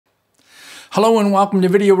Hello and welcome to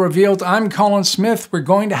Video Revealed. I'm Colin Smith. We're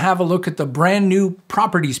going to have a look at the brand new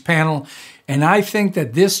Properties panel, and I think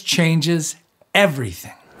that this changes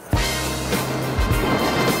everything.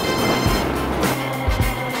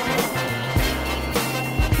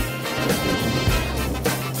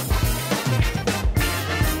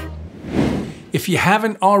 If you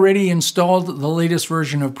haven't already installed the latest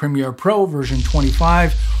version of Premiere Pro, version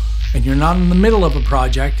 25, and you're not in the middle of a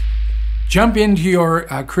project, jump into your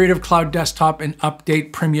Creative Cloud desktop and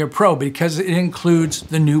update Premiere Pro because it includes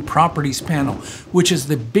the new Properties panel, which is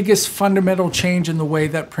the biggest fundamental change in the way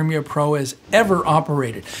that Premiere Pro has ever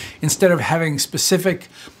operated. Instead of having specific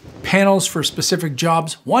panels for specific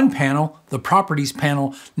jobs, one panel, the Properties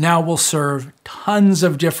panel, now will serve tons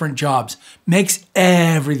of different jobs, makes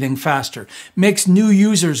everything faster, makes new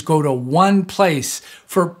users go to one place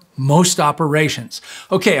for most operations.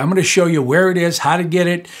 Okay, I'm going to show you where it is, how to get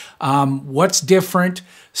it, what's different,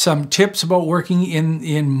 some tips about working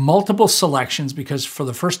in multiple selections, because for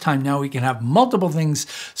the first time now we can have multiple things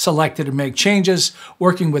selected and make changes,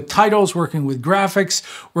 working with titles, working with graphics,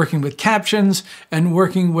 working with captions, and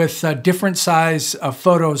working with different size of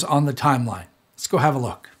photos on the timeline. Let's go have a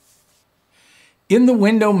look. In the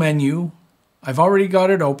window menu, I've already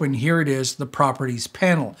got it open. Here it is, the Properties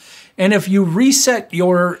panel. And if you reset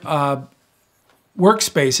your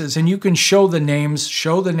workspaces, and you can show the names,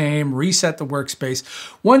 show the name, reset the workspace.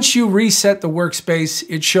 Once you reset the workspace,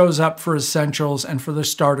 it shows up for Essentials and for the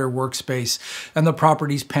Starter workspace, and the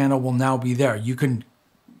Properties panel will now be there. You can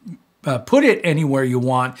put it anywhere you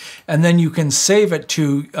want, and then you can save it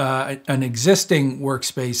to an existing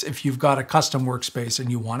workspace if you've got a custom workspace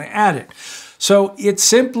and you want to add it. So it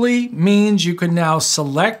simply means you can now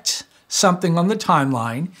select something on the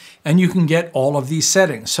timeline and you can get all of these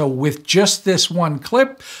settings. So with just this one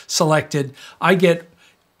clip selected, I get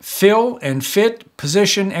fill and fit,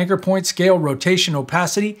 position, anchor point, scale, rotation,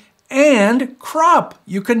 opacity, and crop.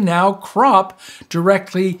 You can now crop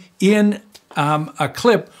directly in a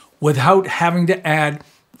clip without having to add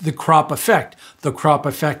the crop effect. The crop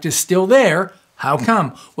effect is still there. How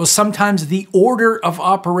come? Well, sometimes the order of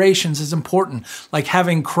operations is important, like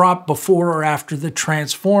having crop before or after the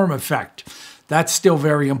transform effect. That's still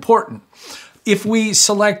very important. If we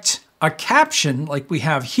select a caption like we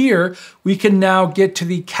have here, we can now get to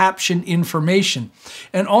the caption information.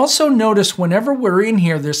 And also notice whenever we're in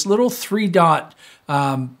here, this little three-dot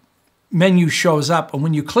menu shows up, and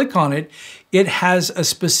when you click on it, it has a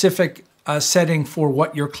specific setting for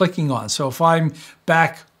what you're clicking on. So if I'm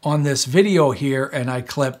back on this video here and I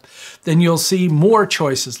clip, then you'll see more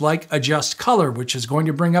choices like adjust color, which is going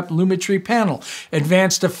to bring up Lumetri panel,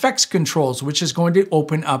 advanced effects controls, which is going to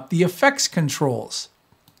open up the effects controls.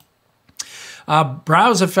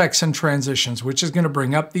 Browse effects and transitions, which is going to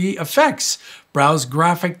bring up the effects. Browse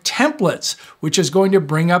graphic templates, which is going to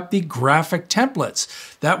bring up the graphic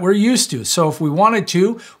templates that we're used to. So if we wanted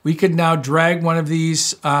to, we could now drag one of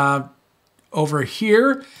these over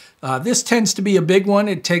here. This tends to be a big one.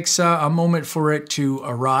 It takes a moment for it to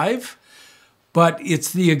arrive, but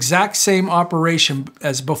it's the exact same operation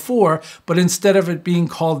as before, but instead of it being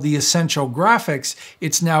called the Essential Graphics,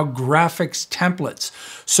 it's now Graphics Templates.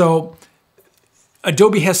 So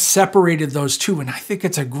Adobe has separated those two, and I think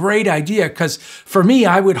it's a great idea because for me,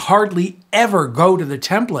 I would hardly ever go to the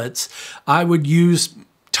templates. I would use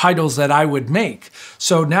titles that I would make.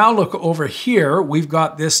 So now look over here, we've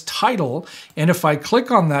got this title, and if I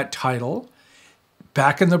click on that title,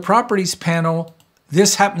 back in the Properties panel,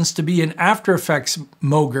 this happens to be an After Effects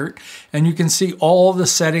Mogurt, and you can see all the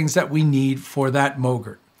settings that we need for that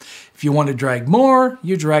Mogurt. If you want to drag more,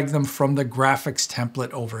 you drag them from the graphics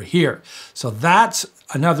template over here. So that's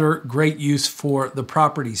another great use for the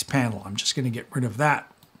Properties panel. I'm just going to get rid of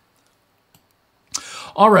that.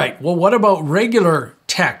 All right, well, what about regular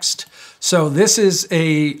text? So this is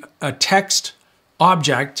a text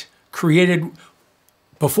object created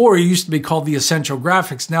before. It used to be called the Essential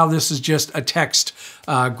Graphics. Now this is just a text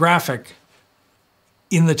graphic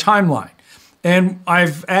in the timeline. And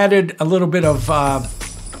I've added a little bit of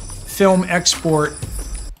film export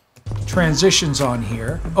transitions on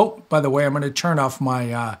here. Oh, by the way, I'm going to turn off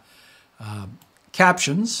my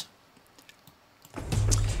captions.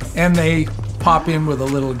 And they pop in with a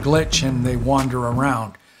little glitch and they wander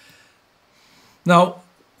around. Now,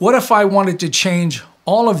 what if I wanted to change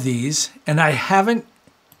all of these and I haven't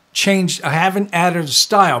added a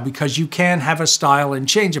style, because you can have a style and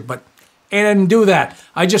change it, but I didn't do that.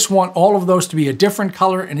 I just want all of those to be a different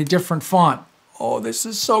color and a different font. Oh, this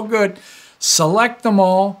is so good. Select them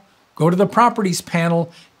all, go to the Properties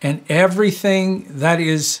panel, and everything that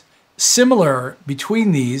is similar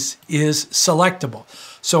between these is selectable.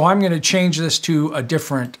 So I'm going to change this to a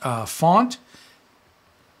different font.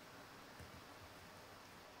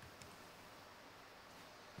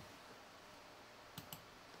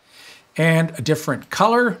 And a different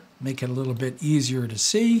color, make it a little bit easier to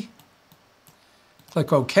see.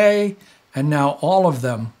 Click OK, and now all of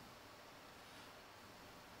them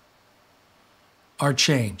are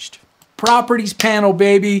changed. Properties panel,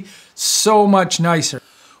 baby, so much nicer.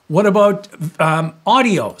 What about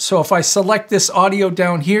audio? So if I select this audio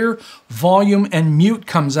down here, volume and mute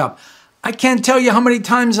comes up. I can't tell you how many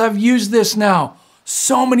times I've used this now.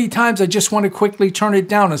 So many times I just want to quickly turn it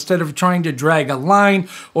down instead of trying to drag a line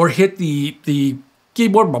or hit the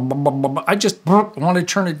keyboard. I just want to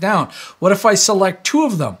turn it down. What if I select two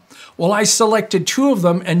of them? Well, I selected two of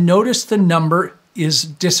them and notice the number is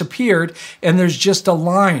disappeared and there's just a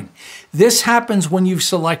line. This happens when you've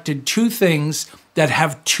selected two things that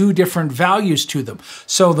have two different values to them.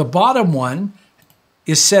 So the bottom one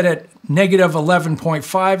is set at negative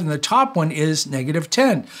 11.5 and the top one is negative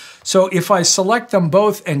 10. So if I select them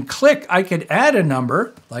both and click, I could add a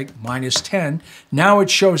number like minus 10. Now it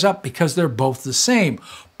shows up because they're both the same.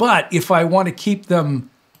 But if I want to keep them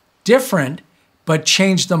different, but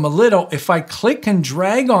change them a little, if I click and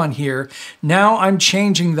drag on here, now I'm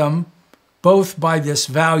changing them both by this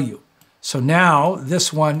value. So now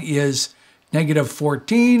this one is negative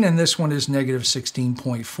 14 and this one is negative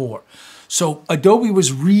 16.4. So Adobe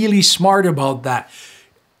was really smart about that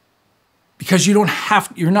because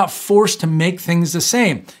you're not forced to make things the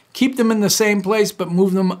same. Keep them in the same place, but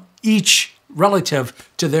move them each relative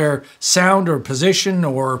to their sound or position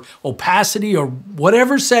or opacity or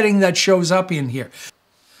whatever setting that shows up in here.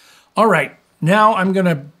 All right, now I'm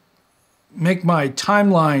gonna make my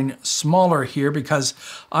timeline smaller here because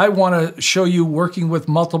I want to show you working with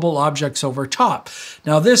multiple objects over top.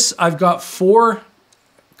 Now this, I've got 4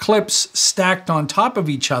 clips stacked on top of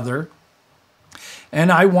each other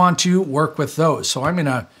and I want to work with those. So I'm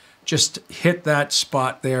gonna just hit that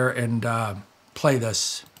spot there and play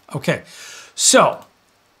this. Okay, so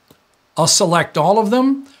I'll select all of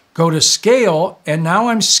them, go to scale, and now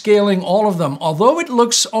I'm scaling all of them. Although it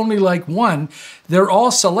looks only like one, they're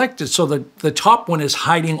all selected, so the top one is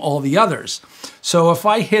hiding all the others. So if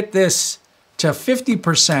I hit this to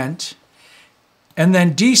 50% and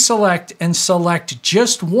then deselect and select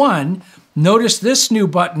just one, notice this new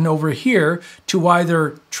button over here to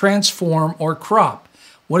either transform or crop.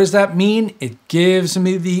 What does that mean? It gives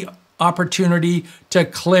me the opportunity to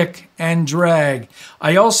click and drag.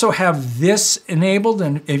 I also have this enabled,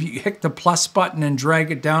 and if you hit the plus button and drag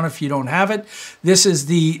it down if you don't have it, this is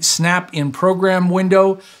the snap in program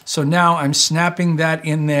window. So now I'm snapping that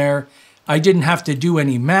in there. I didn't have to do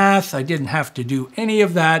any math. I didn't have to do any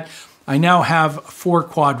of that. I now have 4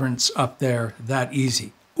 quadrants up there that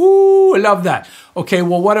easy. Ooh, I love that. Okay,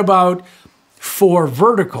 well, what about for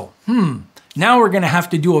vertical? Now we're gonna have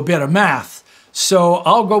to do a bit of math. So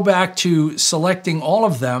I'll go back to selecting all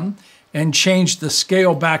of them and change the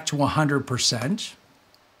scale back to 100%.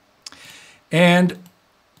 And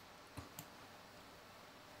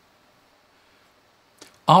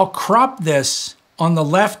I'll crop this on the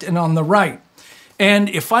left and on the right. And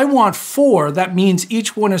if I want 4, that means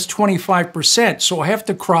each one is 25%. So I have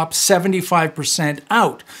to crop 75%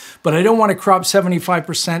 out. But I don't want to crop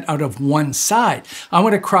 75% out of one side. I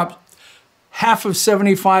want to crop half of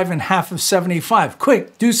 75 and half of 75.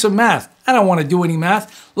 Quick, do some math. I don't want to do any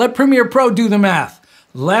math. Let Premiere Pro do the math.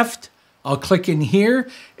 Left, I'll click in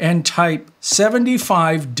here and type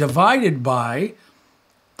 75 divided by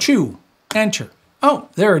 2. Enter. Oh,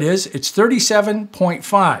 there it is. It's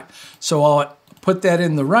 37.5. So I'll put that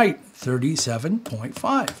in the right,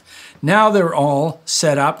 37.5. Now they're all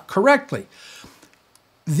set up correctly.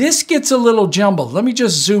 This gets a little jumbled. Let me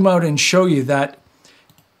just zoom out and show you that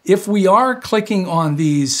if we are clicking on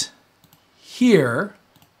these here,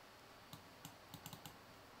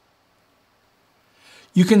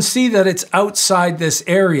 you can see that it's outside this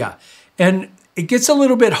area. And it gets a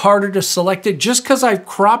little bit harder to select it. Just because I've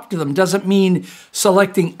cropped them doesn't mean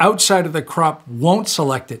selecting outside of the crop won't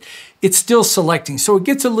select it. It's still selecting. So it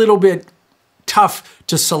gets a little bit tough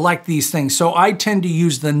to select these things. So I tend to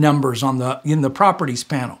use the numbers in the properties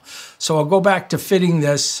panel. So I'll go back to fitting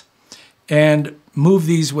this and move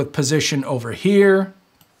these with position over here.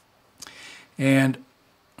 And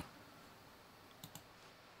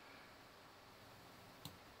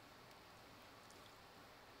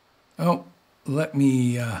let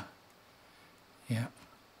me, I'm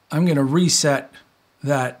going to reset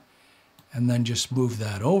that and then just move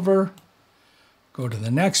that over. Go to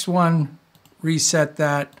the next one, reset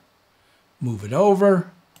that, move it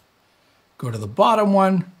over. Go to the bottom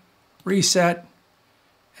one, reset,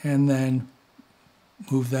 and then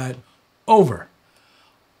move that over.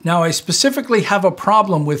 Now I specifically have a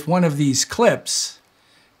problem with one of these clips,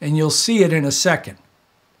 and you'll see it in a second.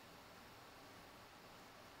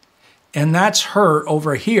 And that's her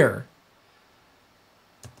over here.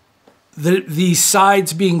 The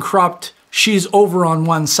sides being cropped, she's over on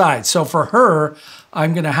one side. So for her,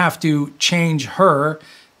 I'm going to have to change her,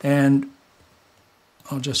 and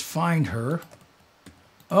I'll just find her.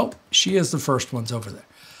 Oh, she is the first one's over there.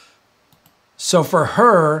 So for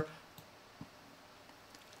her,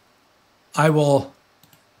 I will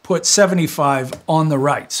put 75 on the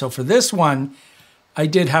right. So for this one, I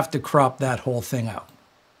did have to crop that whole thing out.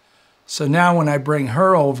 So now when I bring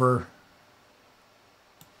her over,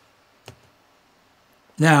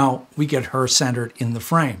 now we get her centered in the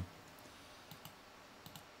frame.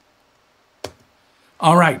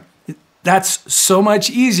 All right, that's so much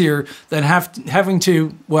easier than having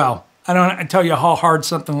to, well, I don't tell you how hard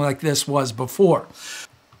something like this was before.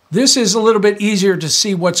 This is a little bit easier to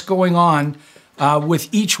see what's going on with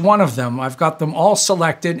each one of them. I've got them all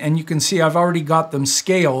selected, and you can see I've already got them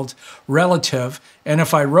scaled relative, and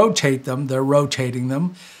if I rotate them, they're rotating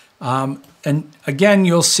them. And again,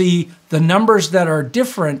 you'll see the numbers that are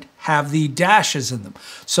different have the dashes in them.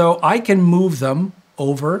 So I can move them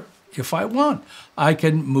over if I want. I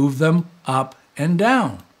can move them up and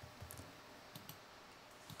down.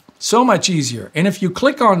 So much easier. And if you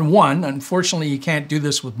click on one, unfortunately you can't do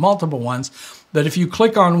this with multiple ones, but if you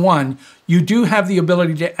click on one, you do have the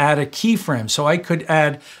ability to add a keyframe. So I could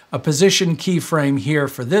add a position keyframe here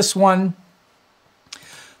for this one,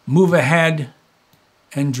 move ahead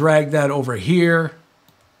and drag that over here.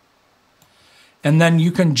 And then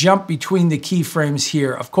you can jump between the keyframes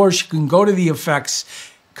here. Of course, you can go to the effects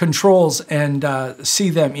controls and see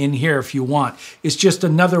them in here if you want. It's just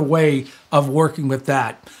another way of working with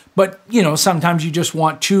that. But, you know, sometimes you just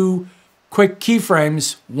want two quick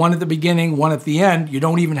keyframes, one at the beginning, one at the end. You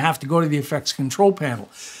don't even have to go to the effects control panel.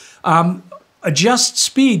 Adjust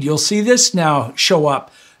speed, you'll see this now show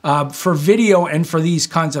up for video and for these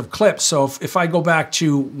kinds of clips. So if I go back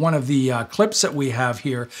to one of the clips that we have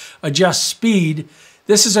here, adjust speed,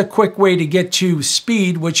 this is a quick way to get to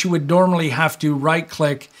speed, which you would normally have to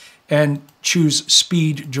right-click and choose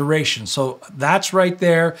speed duration. So that's right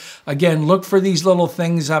there. Again, look for these little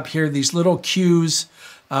things up here, these little cues.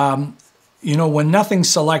 You know, when nothing's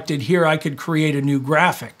selected here, I could create a new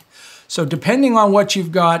graphic. So depending on what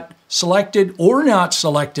you've got selected or not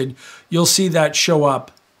selected, you'll see that show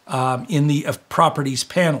up in the properties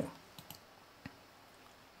panel.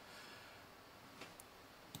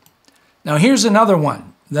 Now here's another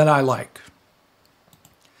one that I like.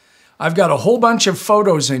 I've got a whole bunch of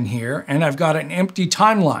photos in here, and I've got an empty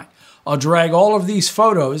timeline. I'll drag all of these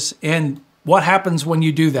photos, and what happens when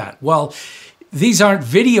you do that? Well, these aren't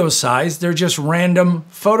video size, they're just random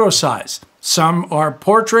photo size. Some are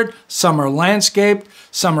portrait, some are landscape,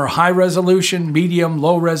 some are high resolution, medium,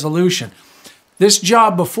 low resolution. This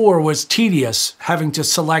job before was tedious, having to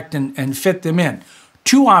select and fit them in.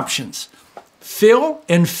 Two options, fill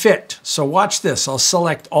and fit. So watch this, I'll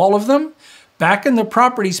select all of them. Back in the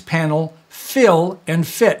properties panel, fill and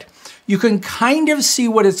fit. You can kind of see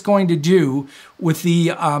what it's going to do with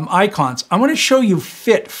the icons. I'm going to show you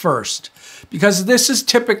fit first, because this is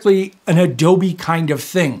typically an Adobe kind of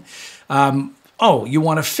thing. Oh, you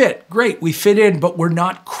want to fit. Great, we fit in, but we're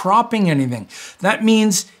not cropping anything. That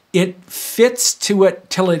means it fits to it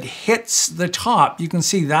till it hits the top. You can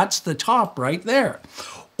see that's the top right there.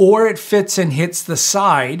 Or it fits and hits the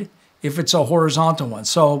side if it's a horizontal one.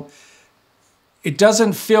 So it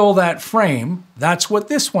doesn't fill that frame. That's what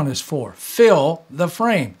this one is for. Fill the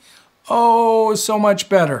frame. Oh, so much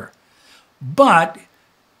better. But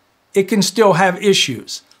it can still have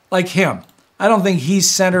issues, like him. I don't think he's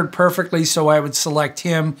centered perfectly, so I would select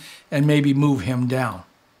him and maybe move him down.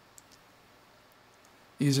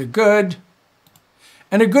 These are good.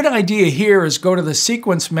 And a good idea here is go to the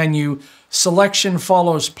sequence menu, selection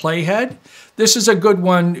follows playhead. This is a good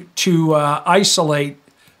one to isolate.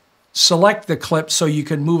 Select the clip so you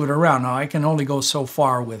can move it around. Now I can only go so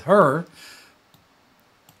far with her.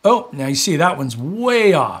 Oh, now you see that one's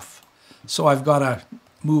way off. So I've got to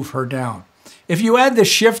move her down. If you add the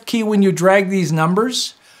shift key when you drag these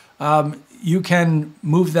numbers, you can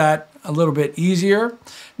move that a little bit easier.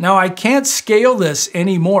 Now I can't scale this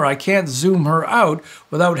anymore. I can't zoom her out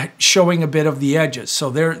without showing a bit of the edges. So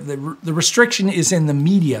there, the restriction is in the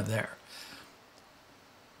media there.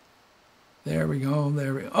 There we go,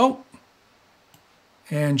 there we go. Oh,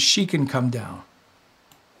 and she can come down.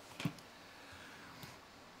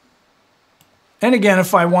 And again,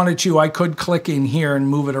 if I wanted to, I could click in here and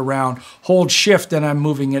move it around. Hold Shift and I'm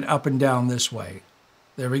moving it up and down this way.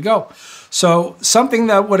 There we go. So something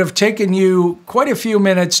that would have taken you quite a few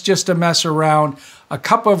minutes just to mess around, a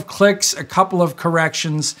couple of clicks, a couple of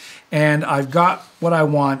corrections, and I've got what I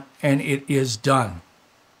want and it is done.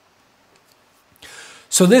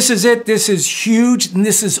 So this is it. This is huge, and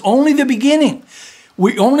this is only the beginning.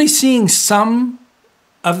 We're only seeing some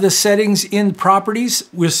of the settings in properties.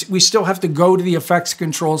 We still have to go to the effects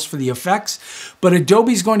controls for the effects, but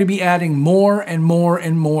Adobe's going to be adding more and more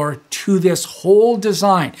and more to this whole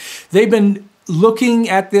design. They've been looking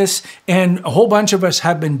at this, and a whole bunch of us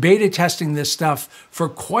have been beta testing this stuff for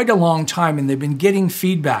quite a long time, and they've been getting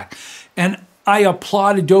feedback. And I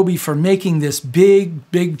applaud Adobe for making this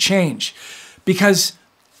big change, because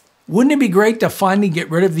wouldn't it be great to finally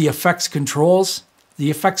get rid of the effects controls, the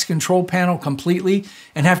effects control panel completely,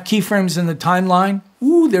 and have keyframes in the timeline?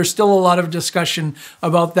 Ooh, there's still a lot of discussion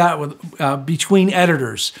about that with, between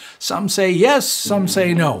editors. Some say yes, some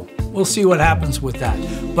say no. We'll see what happens with that.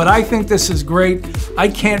 But I think this is great. I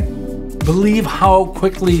can't believe how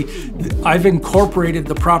quickly I've incorporated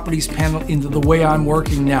the properties panel into the way I'm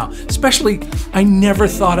working now. Especially, I never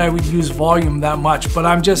thought I would use volume that much, but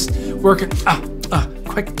I'm just working,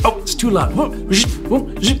 quick. Oh, it's too loud. Oh,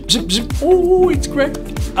 it's great.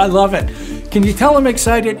 I love it. Can you tell I'm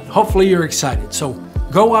excited? Hopefully you're excited. So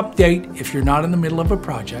go update if you're not in the middle of a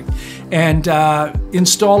project and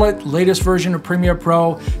install it, latest version of Premiere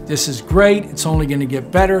Pro. This is great. It's only going to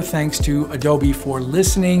get better thanks to Adobe for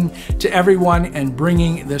listening to everyone and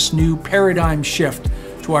bringing this new paradigm shift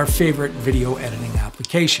to our favorite video editing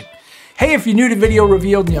application. Hey, if you're new to Video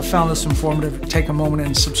Revealed and you found this informative, take a moment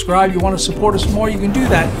and subscribe. You want to support us more, you can do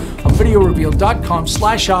that on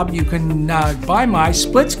VideoRevealed.com/shop. You can buy my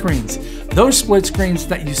split screens. Those split screens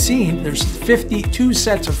that you've seen, there's 52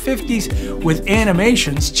 sets of 50s with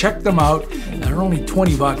animations. Check them out. They're only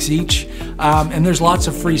 20 bucks each. And there's lots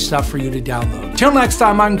of free stuff for you to download. Till next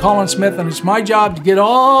time, I'm Colin Smith, and it's my job to get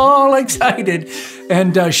all excited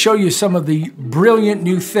and show you some of the brilliant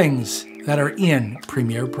new things that are in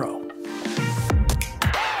Premiere Pro.